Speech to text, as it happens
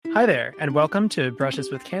Hi there, and welcome to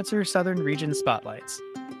Brushes with Cancer Southern Region Spotlights.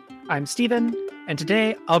 I'm Stephen, and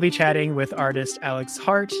today I'll be chatting with artist Alex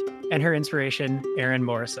Hart and her inspiration, Erin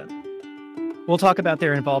Morrison. We'll talk about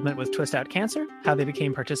their involvement with Twist Out Cancer, how they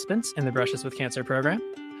became participants in the Brushes with Cancer program,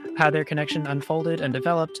 how their connection unfolded and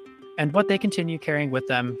developed, and what they continue carrying with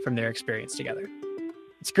them from their experience together.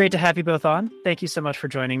 It's great to have you both on. Thank you so much for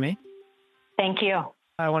joining me. Thank you.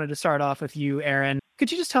 I wanted to start off with you, Erin.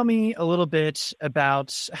 Could you just tell me a little bit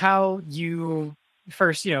about how you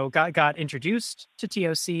first, got introduced to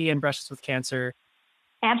TOC and Brushes with Cancer?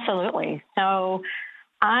 Absolutely. So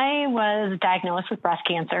I was diagnosed with breast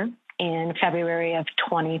cancer in February of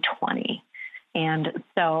 2020. And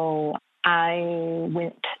so I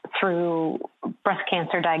went through breast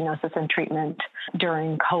cancer diagnosis and treatment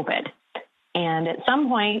during COVID. And at some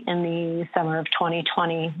point in the summer of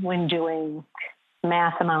 2020, when doing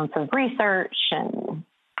mass amounts of research and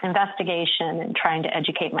investigation and trying to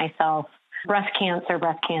educate myself, breast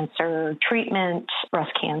cancer treatment,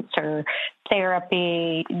 breast cancer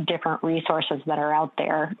therapy, different resources that are out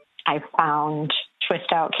there, I found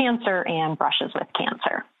Twist Out Cancer and Brushes with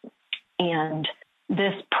Cancer. And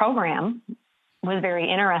this program was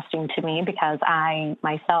very interesting to me because I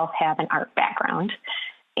myself have an art background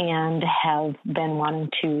and have been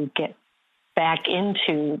wanting to get back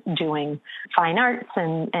into doing fine arts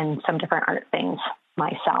and some different art things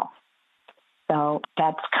myself. So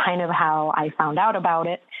that's kind of how I found out about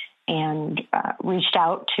it and reached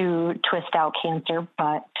out to Twist Out Cancer.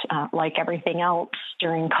 But like everything else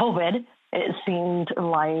during COVID, it seemed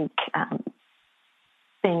like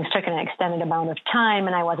things took an extended amount of time,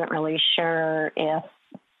 and I wasn't really sure if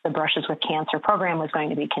the Brushes with Cancer program was going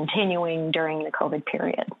to be continuing during the COVID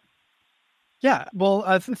period. Yeah,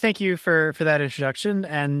 well, thank you for that introduction,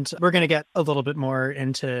 and we're going to get a little bit more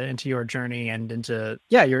into your journey and into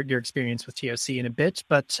your experience with TOC in a bit.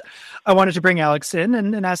 But I wanted to bring Alex in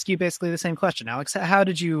and ask you basically the same question. Alex, how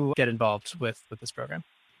did you get involved with this program?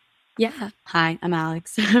 Yeah, hi, I'm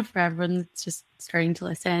Alex. For everyone that's just starting to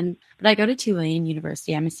listen, but I go to Tulane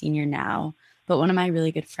University. I'm a senior now, but one of my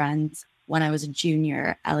really good friends, when I was a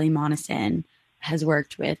junior, Morrison, has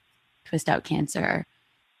worked with Twist Out Cancer.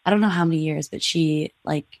 I don't know how many years, but she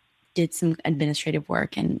did some administrative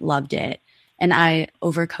work and loved it. And I,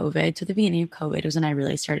 over COVID, to the beginning of COVID was when I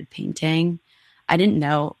really started painting. I didn't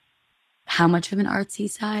know how much of an artsy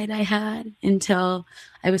side I had until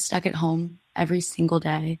I was stuck at home every single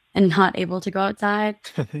day and not able to go outside.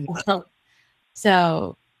 And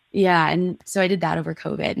so I did that over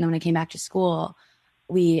COVID. And then when I came back to school,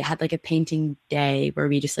 we had a painting day where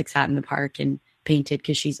we just sat in the park and painted,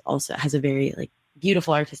 because she's also has a very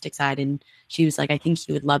beautiful artistic side. And she was like, I think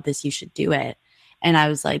you would love this. You should do it. And I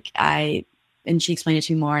was like, and she explained it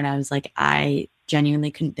to me more. And I was like, I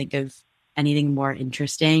genuinely couldn't think of anything more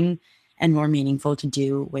interesting and more meaningful to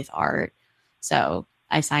do with art. So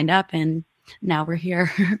I signed up and now we're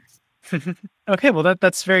here. Okay, well,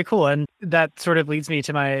 that's very cool. And that sort of leads me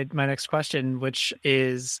to my next question, which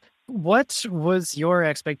is, what was your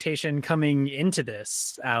expectation coming into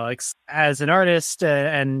this, Alex, as an artist?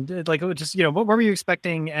 What were you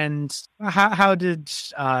expecting, and how did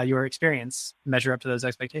your experience measure up to those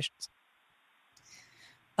expectations?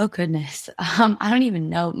 Oh, goodness. I don't even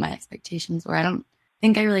know what my expectations were. I don't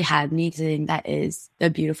think I really had any, because I think that is the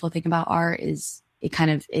beautiful thing about art, is it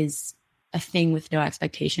kind of is a thing with no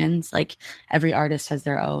expectations. Every artist has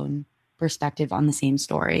their own perspective on the same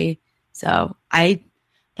story. So I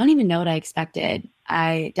don't even know what I expected.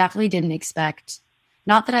 I definitely didn't expect,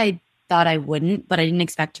 not that I thought I wouldn't, but I didn't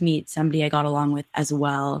expect to meet somebody I got along with as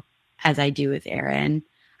well as I do with Erin.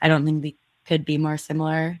 I don't think we could be more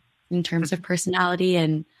similar in terms of personality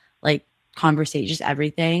and conversation, just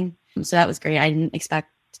everything. So that was great. I didn't expect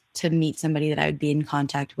to meet somebody that I would be in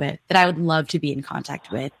contact with, that I would love to be in contact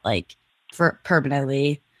with, for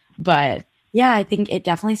permanently. But yeah, I think it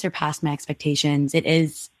definitely surpassed my expectations. It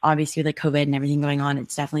is obviously with COVID and everything going on,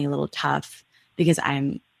 it's definitely a little tough because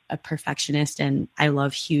I'm a perfectionist and I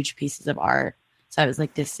love huge pieces of art. So I was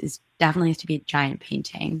like, this is definitely has to be a giant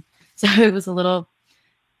painting. So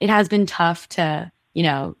it has been tough to,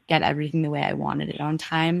 get everything the way I wanted it on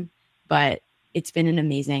time, but it's been an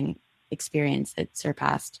amazing experience that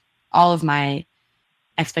surpassed all of my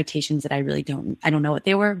expectations that I don't know what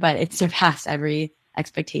they were, but it surpassed every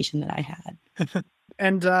expectation that I had.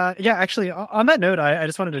 And actually, on that note, I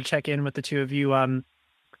just wanted to check in with the two of you.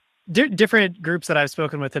 Different groups that I've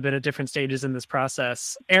spoken with have been at different stages in this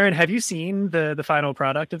process. Erin, have you seen the final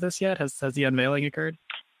product of this yet? Has the unveiling occurred?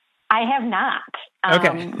 I have not.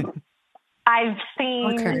 Okay. I've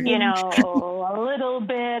seen, a a little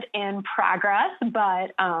bit in progress,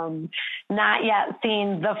 but not yet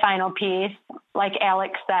seen the final piece. Like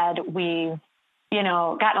Alex said, we've,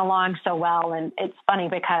 gotten along so well. And it's funny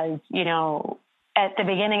because, at the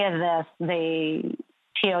beginning of this, the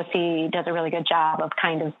TOC does a really good job of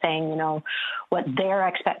kind of saying, what their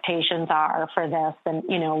expectations are for this and,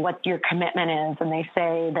 what your commitment is. And they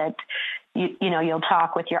say that, you'll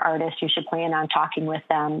talk with your artist. You should plan on talking with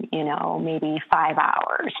them, maybe 5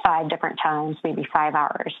 hours, 5 different times, maybe 5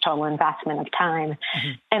 hours total investment of time.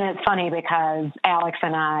 Mm-hmm. And it's funny because Alex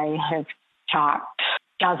and I have talked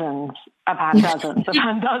dozens upon dozens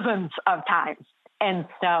upon dozens of times. And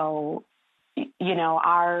so,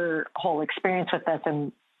 our whole experience with this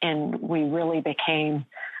and we really became,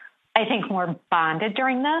 I think, more bonded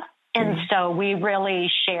during this. And so we really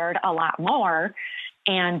shared a lot more.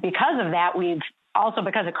 And because of that, we've also,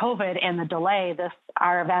 because of COVID and the delay,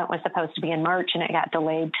 our event was supposed to be in March and it got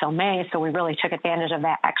delayed till May. So we really took advantage of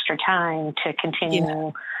that extra time to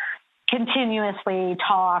continuously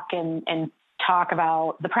talk and talk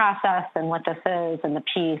about the process and what this is and the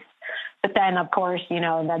piece. But then, of course,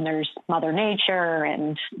 then there's Mother Nature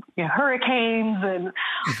and hurricanes and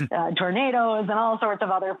tornadoes and all sorts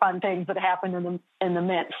of other fun things that happen in the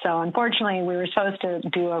midst. So unfortunately, we were supposed to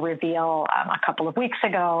do a reveal a couple of weeks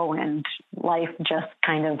ago, and life just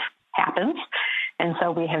kind of happens. And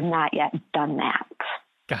so we have not yet done that.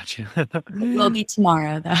 Gotcha. It will be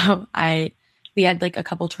tomorrow, though. We had a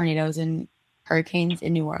couple tornadoes and hurricanes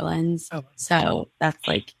in New Orleans. Oh. So that's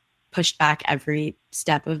pushed back every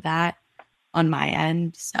step of that on my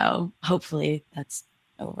end. So hopefully that's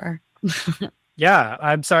over. Yeah.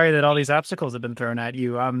 I'm sorry that all these obstacles have been thrown at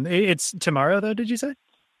you. It's tomorrow though, did you say?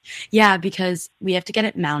 Yeah, because we have to get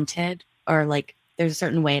it mounted or there's a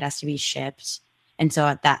certain way it has to be shipped. And so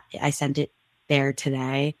at that, I sent it there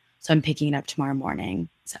today. So I'm picking it up tomorrow morning.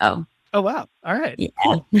 So. Oh, wow. All right. Yeah.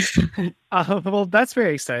 Cool. Well, that's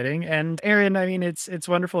very exciting. And Erin, I mean, it's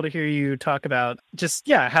wonderful to hear you talk about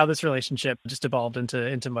just, how this relationship just evolved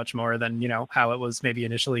into much more than, how it was maybe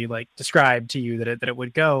initially described to you that it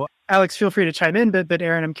would go. Alex, feel free to chime in, but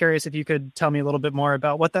Erin, I'm curious if you could tell me a little bit more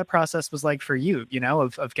about what that process was like for you,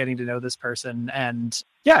 of getting to know this person and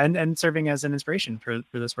serving as an inspiration for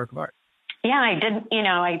this work of art. Yeah, I didn't,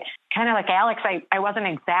 I kind of like Alex, I wasn't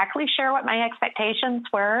exactly sure what my expectations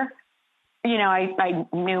were. I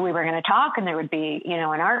knew we were going to talk and there would be, an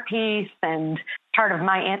art piece. And part of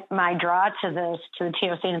my draw to the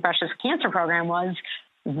TOC and Brushes with Cancer program was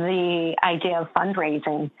the idea of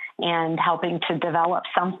fundraising and helping to develop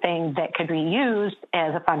something that could be used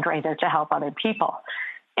as a fundraiser to help other people.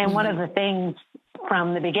 And one of the things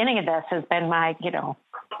from the beginning of this has been my,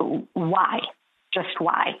 why, just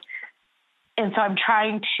why. And so I'm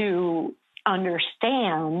trying to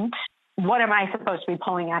understand what am I supposed to be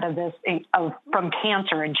pulling out of this from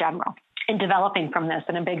cancer in general and developing from this.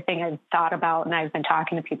 And a big thing I've thought about and I've been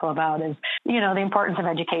talking to people about is, the importance of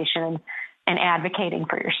education and advocating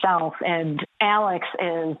for yourself. And Alex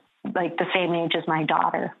is the same age as my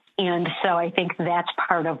daughter. And so I think that's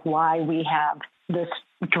part of why we have this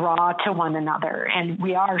draw to one another. And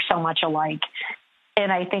we are so much alike.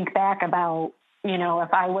 And I think back about,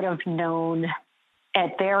 if I would have known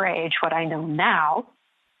at their age what I know now,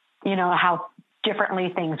 how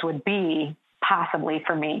differently things would be possibly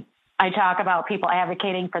for me. I talk about people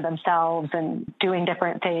advocating for themselves and doing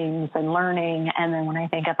different things and learning. And then when I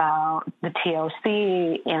think about the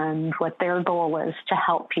TOC and what their goal is to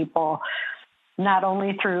help people, not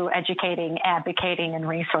only through educating, advocating, and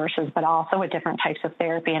resources, but also with different types of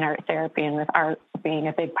therapy and art therapy, and with art being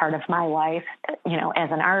a big part of my life,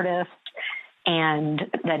 as an artist, and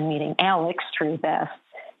then meeting Alex through this,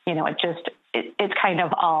 it's kind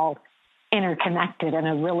of all interconnected in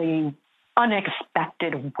a really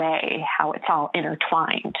unexpected way, how it's all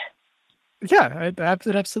intertwined. Yeah, it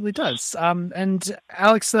absolutely does. And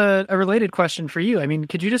Alex, a related question for you. I mean,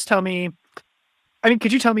 could you tell me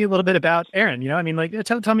a little bit about Erin?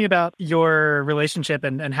 Tell me about your relationship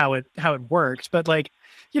and how it worked. But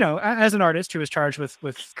as an artist who was charged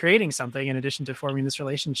with creating something in addition to forming this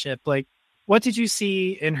relationship, what did you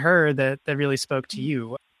see in her that really spoke to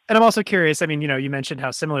you? And I'm also curious, you mentioned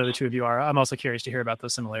how similar the two of you are. I'm also curious to hear about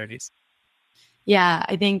those similarities. Yeah,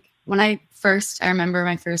 I think when I remember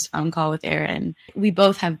my first phone call with Erin, we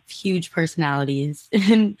both have huge personalities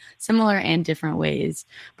in similar and different ways.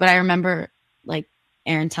 But I remember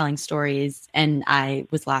Erin telling stories and I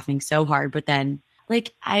was laughing so hard. But then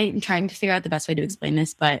I'm trying to figure out the best way to explain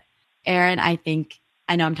this. But Erin, I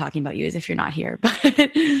know I'm talking about you as if you're not here, but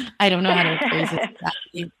I don't know how to phrase it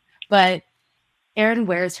exactly. But Erin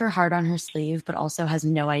wears her heart on her sleeve, but also has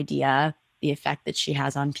no idea the effect that she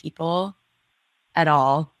has on people. at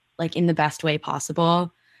all, like in the best way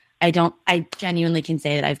possible. I genuinely can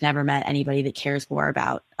say that I've never met anybody that cares more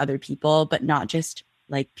about other people, but not just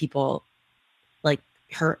like people, like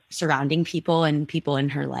her surrounding people and people in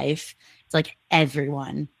her life. It's like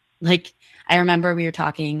everyone. Like I remember we were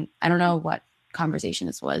talking, I don't know what conversation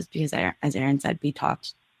this was because as Erin said, we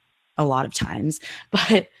talked a lot of times,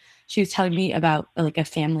 but she was telling me about like a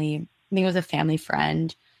family, I think it was a family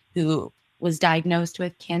friend who was diagnosed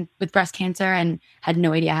with breast cancer and had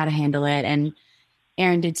no idea how to handle it. And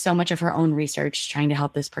Erin did so much of her own research trying to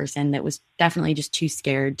help this person that was definitely just too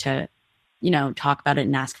scared to, talk about it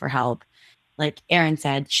and ask for help. Like Erin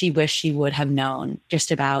said, she wished she would have known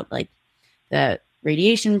just about like the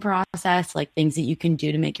radiation process, like things that you can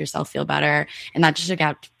do to make yourself feel better. And that just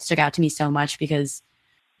stuck out to me so much because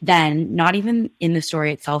then, not even in the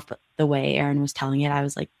story itself, but the way Erin was telling it, I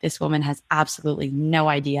was like, this woman has absolutely no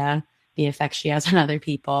idea the effects she has on other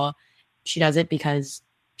people. She does it because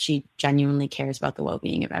she genuinely cares about the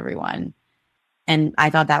well-being of everyone. And I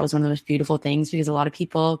thought that was one of the most beautiful things because a lot of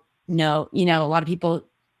people know, a lot of people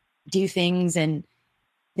do things and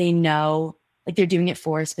they know like they're doing it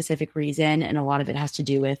for a specific reason. And a lot of it has to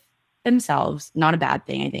do with themselves. Not a bad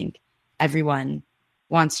thing. I think everyone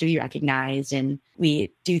wants to be recognized and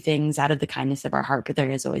we do things out of the kindness of our heart, but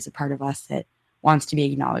there is always a part of us that wants to be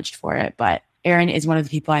acknowledged for it. But Erin is one of the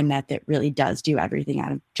people I met that really does do everything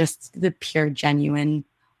out of just the pure, genuine,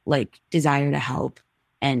 like desire to help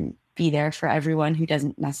and be there for everyone who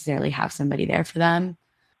doesn't necessarily have somebody there for them.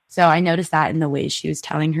 So I noticed that in the way she was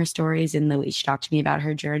telling her stories and the way she talked to me about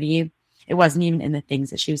her journey. It wasn't even in the things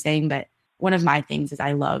that she was saying, but one of my things is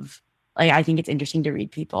I think it's interesting to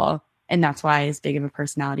read people. And that's why, as big of a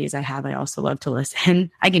personality as I have, I also love to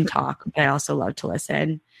listen. I can talk, but I also love to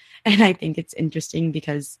listen. And I think it's interesting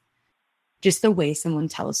because just the way someone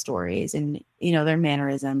tells stories and, their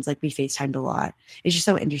mannerisms, like we FaceTimed a lot. It's just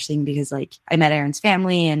so interesting because like I met Erin's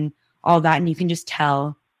family and all that. And you can just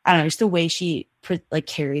tell, I don't know, just the way she like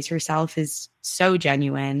carries herself is so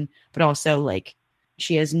genuine, but also like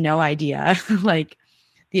she has no idea like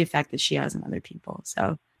the effect that she has on other people.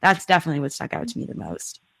 So that's definitely what stuck out to me the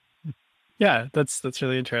most. Yeah, that's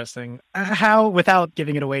really interesting. How, without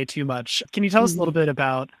giving it away too much, can you tell us a little bit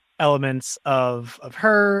about elements of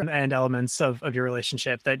her and elements of your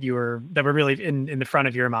relationship that were really in the front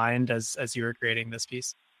of your mind as you were creating this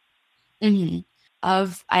piece? Mm-hmm.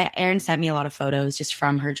 Erin sent me a lot of photos just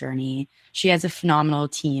from her journey. She has a phenomenal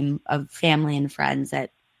team of family and friends that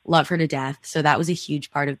love her to death. So that was a huge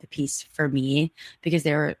part of the piece for me because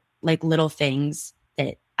there were like little things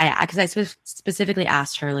that because I specifically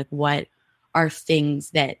asked her like, what are things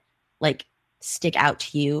that like stick out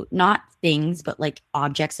to you? Not things, but like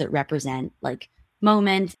objects that represent like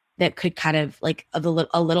moments that could kind of like a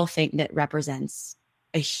little thing that represents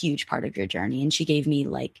a huge part of your journey. And she gave me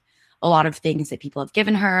like a lot of things that people have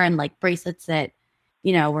given her and like bracelets that,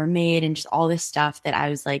 were made and just all this stuff that I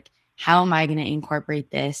was like, how am I going to incorporate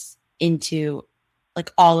this into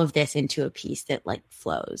like all of this into a piece that like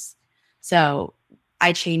flows? So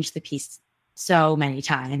I changed the piece so many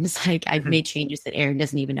times. Like I've made changes that Erin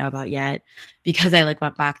doesn't even know about yet because I like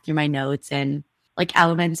went back through my notes and like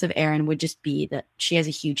elements of Erin would just be that she has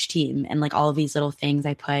a huge team and like all of these little things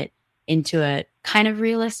I put into a kind of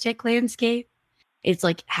realistic landscape. It's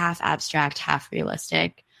like half abstract, half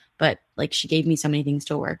realistic, but like she gave me so many things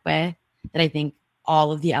to work with that I think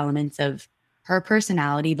all of the elements of her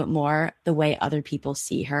personality, but more the way other people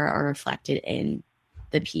see her are reflected in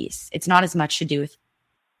the piece. It's not as much to do with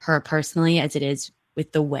her personally as it is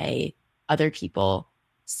with the way other people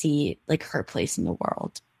see like her place in the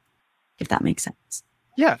world, if that makes sense.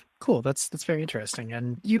 Yeah, cool. That's very interesting.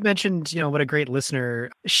 And you mentioned, what a great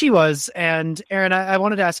listener she was. And Erin, I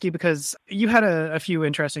wanted to ask you because you had a few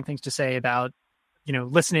interesting things to say about,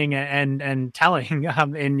 listening and telling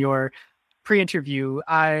in your pre-interview.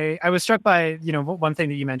 I was struck by, one thing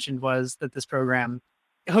that you mentioned was that this program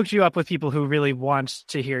hooked you up with people who really want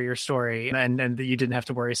to hear your story and that you didn't have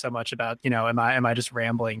to worry so much about, am I just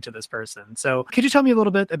rambling to this person? So could you tell me a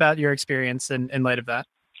little bit about your experience in light of that?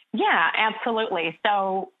 Yeah, absolutely.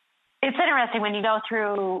 So it's interesting when you go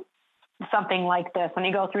through something like this, when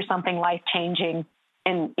you go through something life-changing,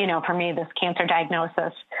 and, for me, this cancer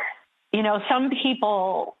diagnosis, some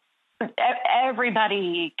people,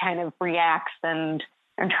 everybody kind of reacts and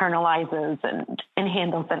internalizes and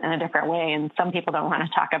handles it in a different way. And some people don't want to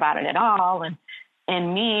talk about it at all.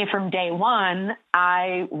 And me, from day one,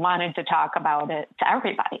 I wanted to talk about it to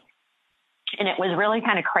everybody. And it was really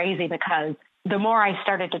kind of crazy because the more I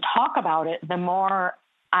started to talk about it, the more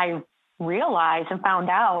I realized and found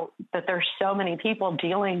out that there's so many people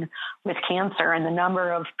dealing with cancer, and the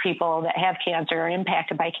number of people that have cancer, are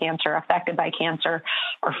impacted by cancer, affected by cancer,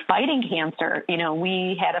 or fighting cancer.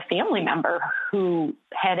 We had a family member who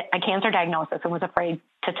had a cancer diagnosis and was afraid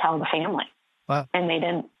to tell the family. Wow. And they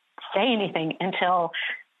didn't say anything until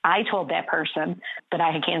I told that person that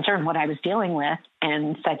I had cancer and what I was dealing with,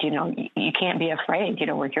 and said, you can't be afraid.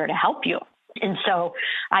 We're here to help you. And so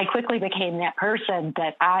I quickly became that person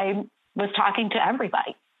that I was talking to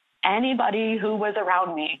everybody. Anybody who was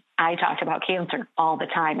around me, I talked about cancer all the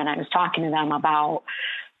time. And I was talking to them about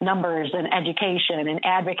numbers and education and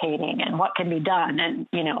advocating and what can be done. And,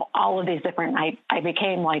 all of these different, I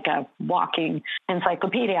became like a walking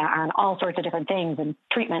encyclopedia on all sorts of different things and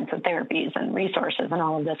treatments and therapies and resources and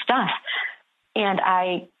all of this stuff. And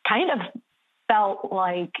I kind of felt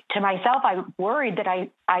like, to myself, I worried that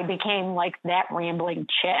I became like that rambling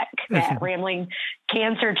chick, that rambling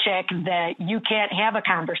cancer chick that you can't have a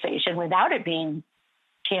conversation without it being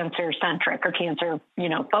cancer centric or cancer,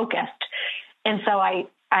 focused. And so I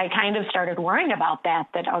kind of started worrying about that,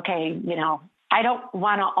 okay, I don't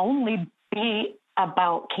want to only be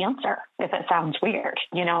about cancer, if it sounds weird.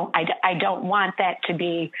 I don't want that to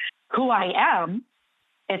be who I am.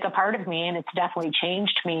 It's a part of me and it's definitely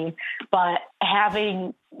changed me. But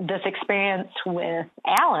having this experience with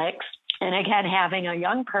Alex, and again, having a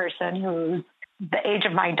young person who's the age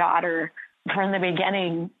of my daughter, from the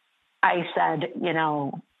beginning, I said,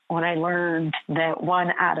 when I learned that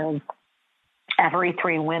 1 out of every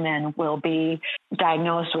 3 women will be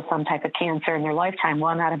diagnosed with some type of cancer in their lifetime,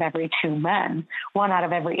 1 out of every 2 men, 1 out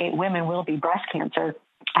of every 8 women will be breast cancer,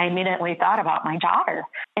 I immediately thought about my daughter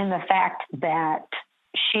and the fact that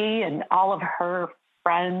she and all of her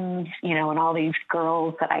friends, and all these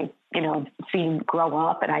girls that I, seen grow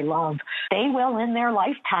up and I love, they will in their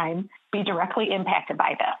lifetime be directly impacted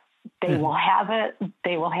by this. They will have it.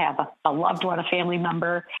 They will have a loved one, a family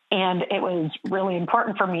member. And it was really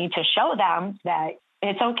important for me to show them that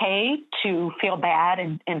it's okay to feel bad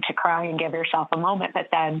and to cry and give yourself a moment, but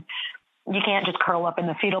then you can't just curl up in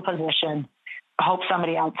the fetal position, hope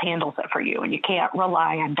somebody else handles it for you. And you can't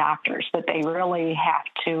rely on doctors, but they really have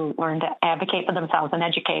to learn to advocate for themselves and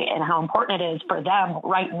educate, and how important it is for them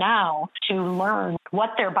right now to learn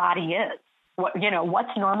what their body is,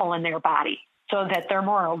 what's normal in their body, so that they're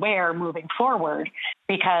more aware moving forward,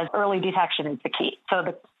 because early detection is the key. So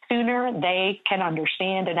the sooner they can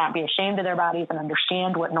understand and not be ashamed of their bodies and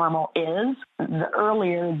understand what normal is, the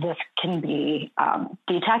earlier this can be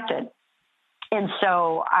detected. And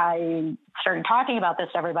so I started talking about this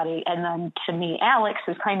to everybody. And then to me, Alex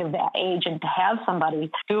is kind of that age, and to have somebody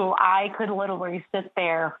who I could literally sit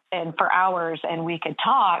there and for hours and we could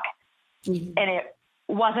talk. And it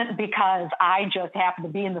wasn't because I just happened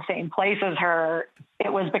to be in the same place as her.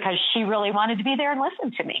 It was because she really wanted to be there and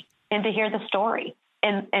listen to me and to hear the story.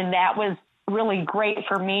 And that was really great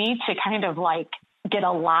for me to kind of like get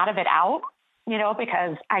a lot of it out,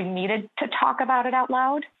 because I needed to talk about it out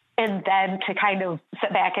loud. And then to kind of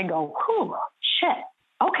sit back and go, whew, shit,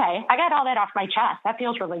 okay, I got all that off my chest. That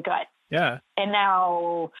feels really good. Yeah. And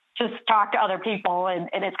now just talk to other people. And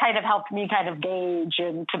it's kind of helped me kind of gauge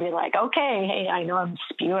and to be like, okay, hey, I know I'm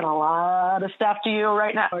spewing a lot of stuff to you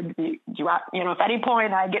right now. Do you want, if at any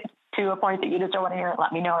point I get to a point that you just don't want to hear it,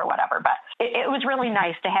 let me know or whatever. But it was really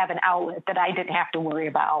nice to have an outlet that I didn't have to worry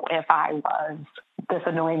about if I was this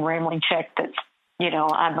annoying rambling chick that's,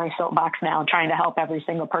 on my soapbox now, trying to help every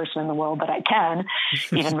single person in the world that I can,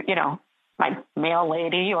 even, my mail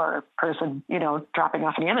lady or person, dropping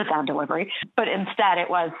off an Amazon delivery. But instead it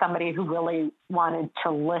was somebody who really wanted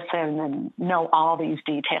to listen and know all these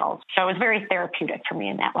details. So it was very therapeutic for me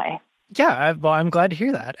in that way. Yeah, well, I'm glad to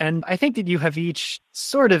hear that. And I think that you have each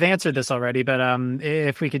sort of answered this already, but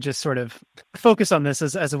if we could just sort of focus on this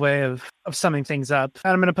as a way of summing things up.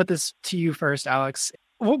 And I'm going to put this to you first, Alex.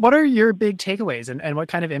 What are your big takeaways, and what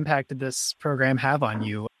kind of impact did this program have on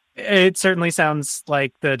you? It certainly sounds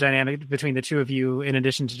like the dynamic between the two of you, in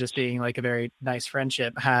addition to just being like a very nice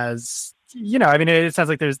friendship, has, it sounds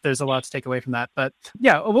like there's a lot to take away from that. But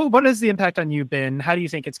yeah, what has the impact on you been? How do you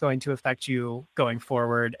think it's going to affect you going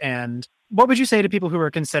forward? And what would you say to people who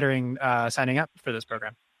are considering signing up for this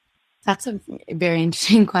program? That's a very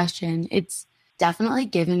interesting question. It's definitely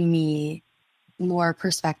given me more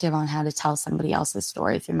perspective on how to tell somebody else's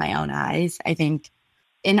story through my own eyes. I think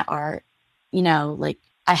in art,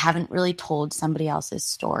 I haven't really told somebody else's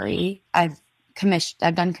story. I've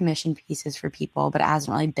done commission pieces for people, but it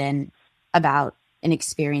hasn't really been about an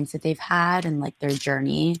experience that they've had and like their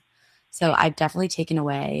journey. So I've definitely taken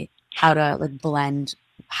away how to like blend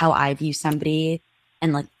how I view somebody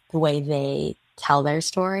and like the way they tell their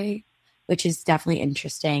story. which is definitely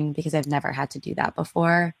interesting because I've never had to do that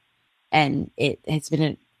before. And it has been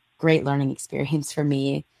a great learning experience for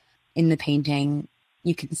me. In the painting,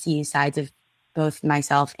 you can see sides of both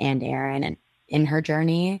myself and Erin and in her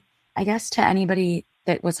journey. I guess to anybody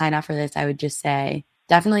that would sign up for this, I would just say,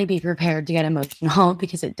 definitely be prepared to get emotional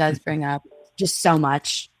because it does bring up just so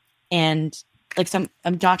much. And like some,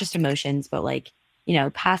 not just emotions, but like, you know,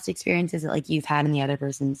 past experiences that like you've had and the other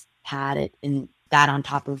person's had it. And that on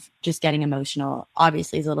top of just getting emotional,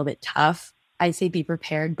 obviously is a little bit tough. I'd say be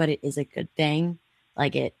prepared, but it is a good thing.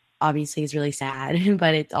 Like it obviously is really sad,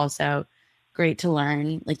 but it's also great to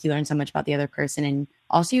learn. Like you learn so much about the other person and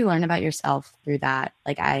also you learn about yourself through that.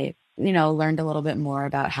 Like I, you know, learned a little bit more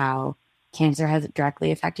about how cancer has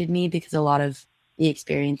directly affected me because a lot of the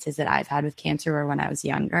experiences that I've had with cancer were when I was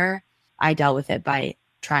younger. I dealt with it by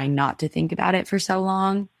trying not to think about it for so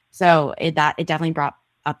long. So it definitely brought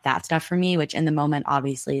up that stuff for me, which in the moment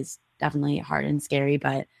obviously is definitely hard and scary,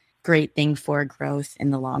 but great thing for growth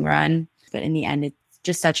in the long run. But in the end, it's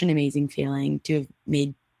just such an amazing feeling to have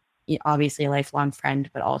made obviously a lifelong friend,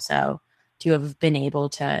 but also to have been able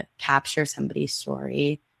to capture somebody's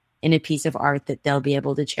story in a piece of art that they'll be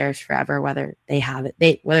able to cherish forever, whether they have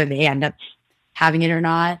it, whether they end up having it or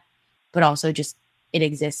not, but also just it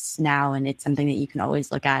exists now and it's something that you can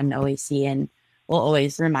always look at and always see and will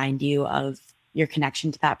always remind you of your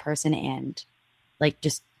connection to that person and like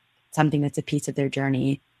just something that's a piece of their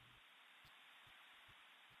journey.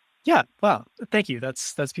 Yeah. Wow. Thank you.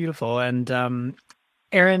 That's beautiful. And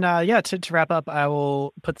Erin, yeah, to wrap up, I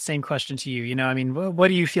will put the same question to you. You know, I mean, what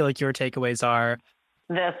do you feel like your takeaways are?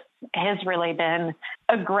 This has really been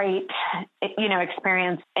a great,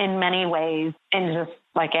 experience in many ways. And just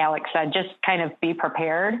like Alex said, just kind of be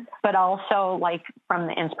prepared, but also like from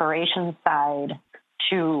the inspiration side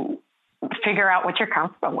to figure out what you're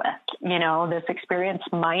comfortable with. You know, this experience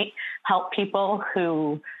might help people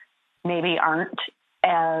who maybe aren't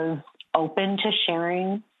as open to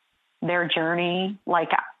sharing their journey like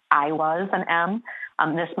I was and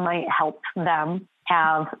am. This might help them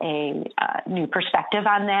have a new perspective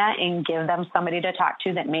on that and give them somebody to talk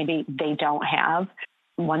to that maybe they don't have.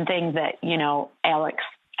 One thing that, Alex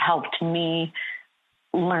helped me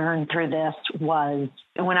learn through this was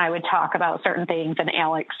when I would talk about certain things and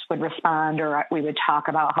Alex would respond, or we would talk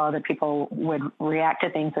about how other people would react to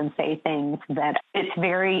things and say things, that it's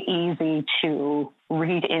very easy to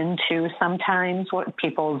read into sometimes what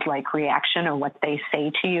people's like reaction or what they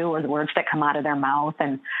say to you or the words that come out of their mouth,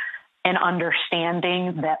 and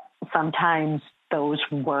understanding that sometimes those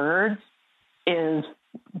words is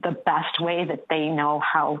the best way that they know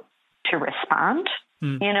how to respond.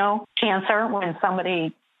 Cancer, when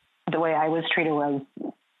somebody, the way I was treated was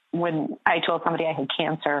when I told somebody I had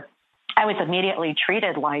cancer, I was immediately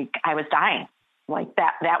treated like I was dying. Like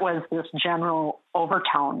that was this general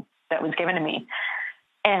overtone that was given to me.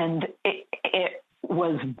 And it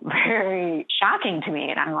was very shocking to me.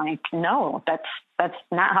 And I'm like, no, that's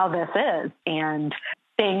not how this is. And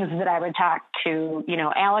things that I would talk to,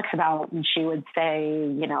 Alex about, and she would say,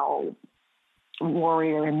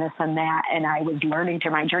 warrior and this and that. And I was learning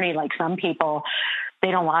through my journey, like some people, they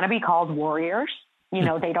don't want to be called warriors. They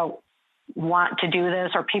don't want to do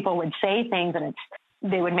this, or people would say things and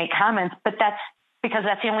they would make comments, but that's because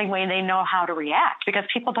that's the only way they know how to react, because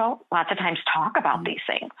people don't lots of times talk about these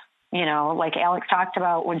things. Like Alex talked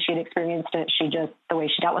about when she'd experienced it, the way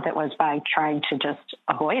she dealt with it was by trying to just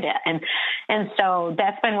avoid it. And so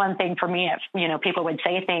that's been one thing for me. If, people would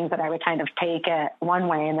say things that I would kind of take it one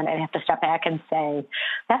way, and then I'd have to step back and say,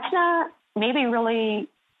 that's not maybe really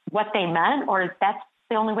what they meant, or that's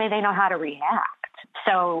the only way they know how to react.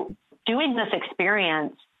 So doing this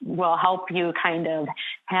experience will help you kind of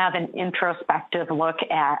have an introspective look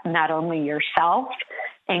at not only yourself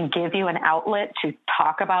and give you an outlet to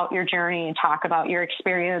talk about your journey and talk about your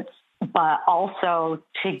experience, but also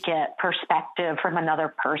to get perspective from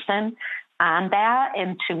another person on that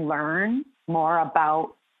and to learn more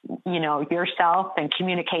about, yourself and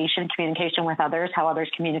communication with others, how others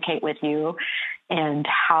communicate with you, and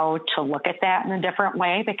how to look at that in a different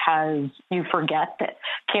way, because you forget that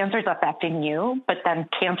cancer is affecting you, but then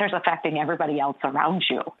cancer is affecting everybody else around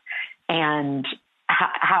you. And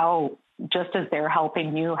how, just as they're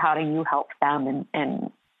helping you, how do you help them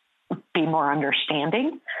and be more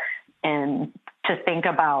understanding, and to think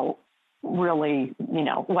about really,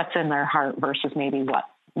 what's in their heart versus maybe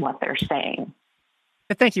what they're saying.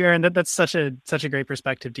 Thank you, Erin. That's such a great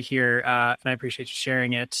perspective to hear, and I appreciate you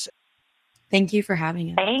sharing it. Thank you for having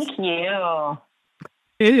us. Thank you.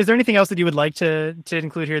 Is there anything else that you would like to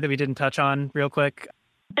include here that we didn't touch on real quick?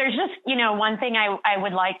 There's just, one thing I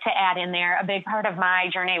would like to add in there. A big part of my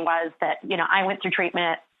journey was that, I went through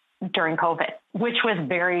treatment during COVID, which was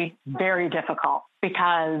very, very difficult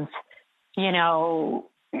because,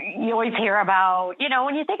 you always hear about,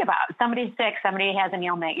 when you think about somebody's sick, somebody has an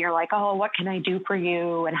ailment, you're like, oh, what can I do for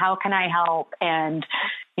you? And how can I help? And,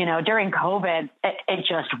 during COVID, it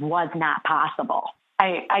just was not possible.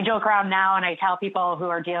 I joke around now and I tell people who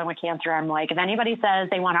are dealing with cancer, I'm like, if anybody says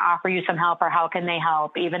they want to offer you some help or how can they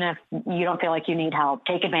help, even if you don't feel like you need help,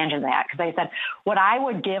 take advantage of that. Because I said, what I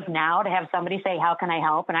would give now to have somebody say, how can I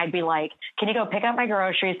help? And I'd be like, can you go pick up my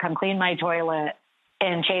groceries, come clean my toilet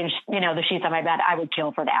and change, the sheets on my bed? I would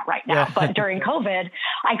kill for that right now. Yeah. But during COVID,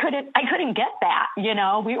 I couldn't get that.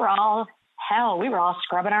 We were all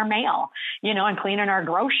scrubbing our mail, and cleaning our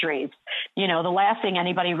groceries. The last thing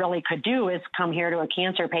anybody really could do is come here to a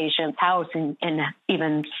cancer patient's house and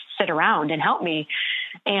even sit around and help me.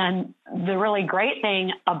 And the really great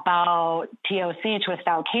thing about TOC, Twist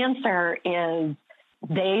Out Cancer, is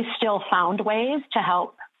they still found ways to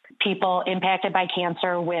help people impacted by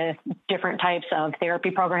cancer with different types of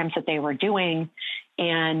therapy programs that they were doing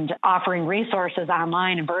and offering resources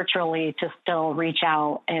online and virtually to still reach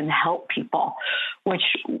out and help people, which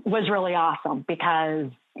was really awesome because,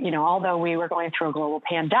 although we were going through a global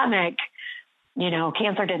pandemic,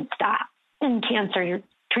 cancer didn't stop and cancer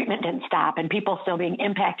treatment didn't stop and people still being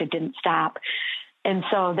impacted didn't stop. And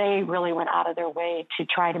so they really went out of their way to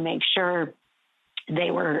try to make sure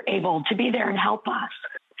they were able to be there and help us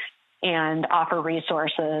and offer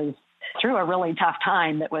resources through a really tough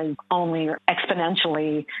time that was only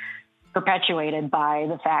exponentially perpetuated by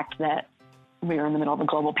the fact that we were in the middle of a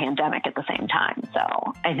global pandemic at the same time.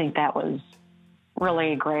 So I think that was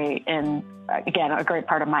really great. And again, a great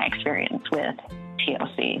part of my experience with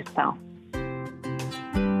TOC. So